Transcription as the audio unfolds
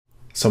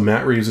So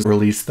Matt Reeves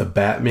released the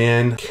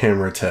Batman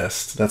camera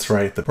test. That's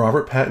right, the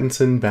Robert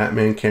Pattinson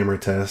Batman camera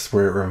test,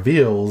 where it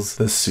reveals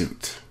the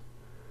suit.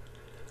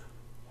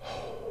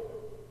 Oh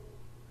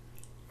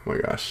my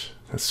gosh,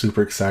 that's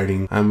super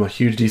exciting. I'm a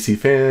huge DC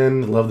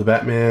fan, love the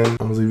Batman. I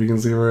don't know if you can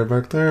see right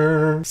back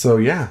there. So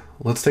yeah,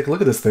 let's take a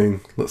look at this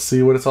thing. Let's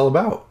see what it's all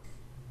about.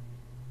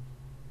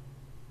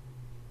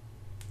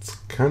 It's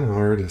kind of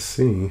hard to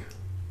see.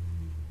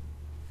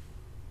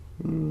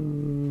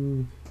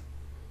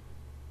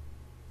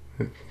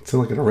 It's in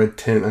like a red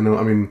tint. I know,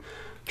 I mean,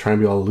 trying to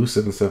be all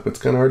elusive and stuff, but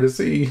it's kind of hard to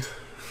see.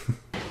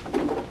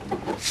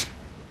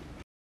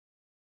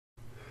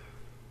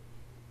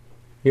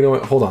 You know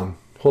what? Hold on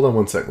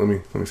one sec. Let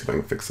me see if I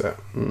can fix that.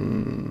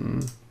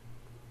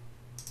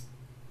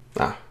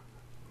 Ah,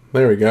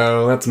 there we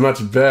go. That's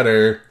much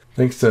better.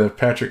 Thanks to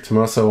Patrick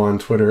Tomaso on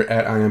Twitter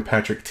at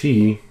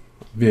IamPatrickT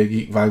via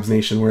Geek Vibes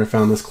Nation, where I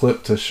found this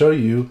clip to show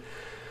you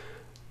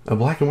a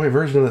black and white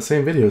version of that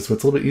same video, so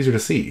it's a little bit easier to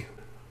see.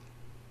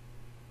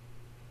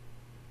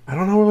 I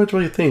don't know what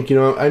you think. You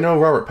know, I know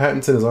Robert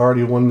Pattinson is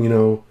already one, you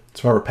know,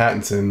 it's Robert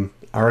Pattinson.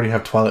 I already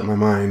have Twilight in my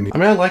mind. I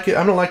mean, I like it.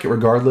 I'm gonna like it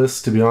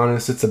regardless, to be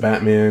honest. It's a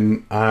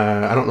Batman.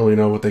 I don't really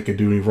know what they could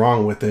do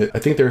wrong with it. I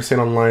think they were saying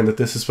online that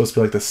this is supposed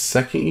to be like the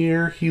second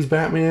year he's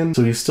Batman,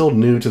 so he's still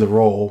new to the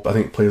role. I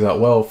think it plays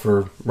out well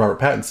for Robert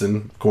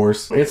Pattinson, of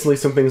course. Instantly,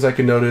 some things I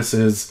can notice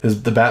is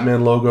the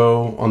Batman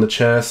logo on the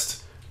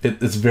chest.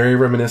 It's very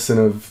reminiscent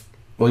of,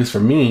 at least for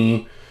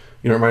me,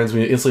 you know, it reminds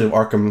me instantly of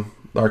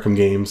Arkham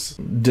games.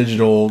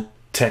 Digital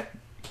tech,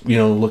 you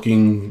know,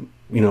 looking,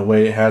 you know,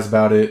 way it has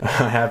about it.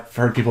 I have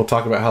heard people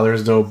talk about how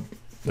there's no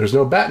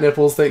bat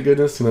nipples, thank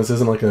goodness. You know, this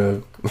isn't like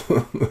a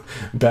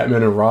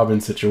Batman and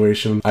Robin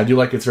situation. I do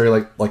like it's very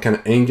like kind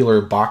of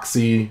angular,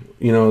 boxy,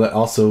 you know, that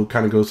also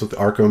kind of goes with the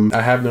Arkham.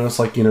 I have noticed,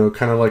 like, you know,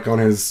 kind of like on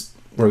his,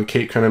 where the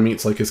cape kind of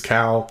meets like his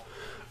cowl,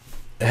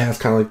 it has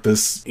kind of like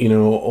this, you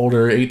know,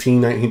 older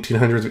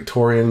 1900s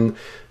Victorian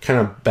kind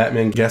of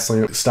Batman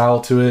gasoline style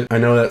to it. I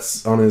know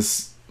that's on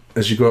his,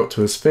 as you go up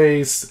to his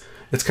face,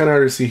 it's kind of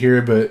hard to see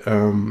here, but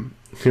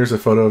here's a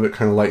photo of it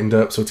kind of lightened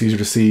up, so it's easier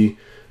to see.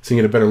 So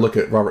you get a better look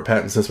at Robert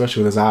Pattinson,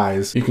 especially with his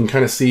eyes. You can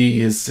kind of see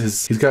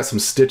he's got some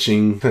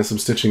stitching,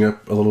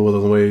 up a little bit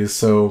of the ways.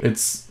 So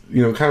it's,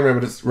 you know, kind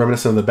of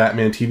reminiscent of the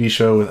Batman TV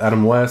show with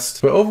Adam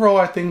West. But overall,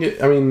 I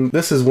think, I mean,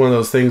 this is one of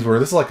those things where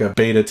this is like a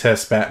beta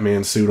test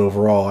Batman suit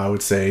overall, I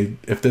would say.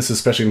 If this is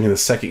especially in the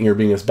second year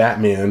being as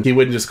Batman, he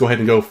wouldn't just go ahead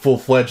and go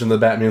full-fledged in the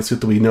Batman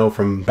suit that we know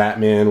from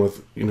Batman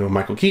with, you know,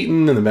 Michael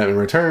Keaton and the Batman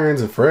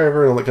Returns and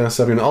Forever and all that kind of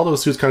stuff. You know, all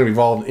those suits kind of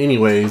evolved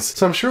anyways.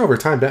 So I'm sure over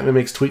time Batman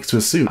makes tweaks to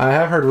his suit. I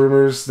have heard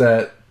rumors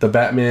that the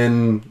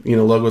Batman, you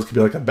know, logos could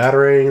be like a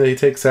batarang that he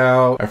takes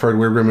out. I've heard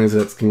weird rumors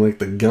that it's gonna be like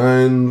the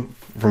gun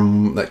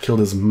from that killed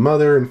his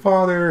mother and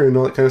father and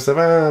all that kind of stuff.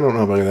 I don't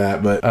know about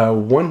that, but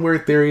one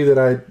weird theory that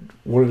I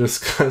want to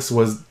discuss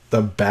was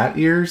the bat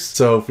ears.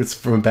 So if it's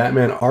from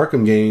Batman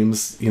Arkham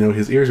games, you know,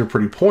 his ears are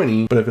pretty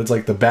pointy, but if it's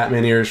like the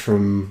Batman ears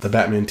from the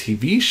Batman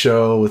TV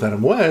show with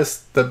Adam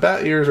West, the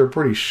bat ears are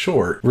pretty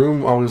short.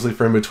 Room obviously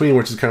for in between,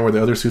 which is kind of where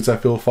the other suits I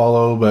feel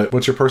follow, but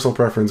what's your personal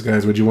preference,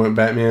 guys? Would you want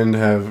Batman to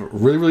have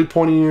really, really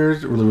pointy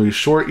ears, really, really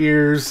short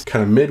ears,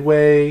 kind of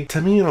midway?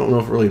 To me, I don't know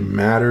if it really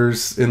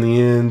matters in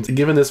the end.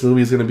 Given this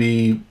movie is going to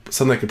be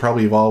something that could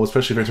probably evolve,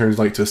 especially if it turns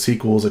like to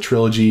sequels, a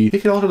trilogy, he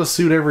can alter the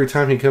suit every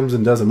time he comes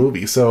and does a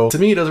movie. So to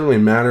me, it doesn't really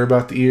matter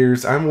about the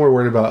ears. I'm more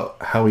worried about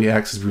how he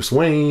acts as Bruce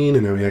Wayne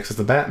and how he acts as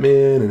the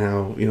Batman and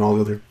how, you know, all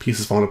the other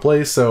pieces fall into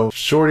place. So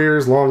short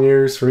ears, long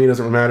ears, for me, it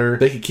doesn't really matter.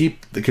 They could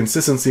keep the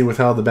consistency with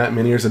how the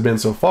Batman ears have been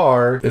so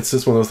far. It's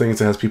just one of those things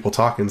that has people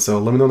talking. So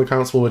let me know in the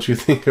comments below what you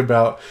think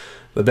about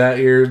the bat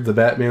ears, the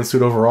Batman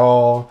suit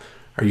overall.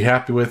 Are you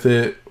happy with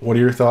it? What are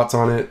your thoughts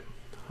on it?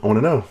 I want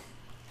to know.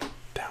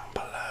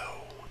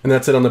 And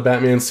that's it on the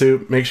Batman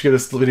suit. Make sure you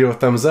give this video a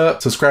thumbs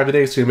up. Subscribe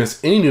today so you don't miss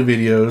any new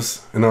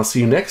videos. And I'll see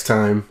you next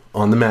time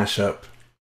on the MashUp.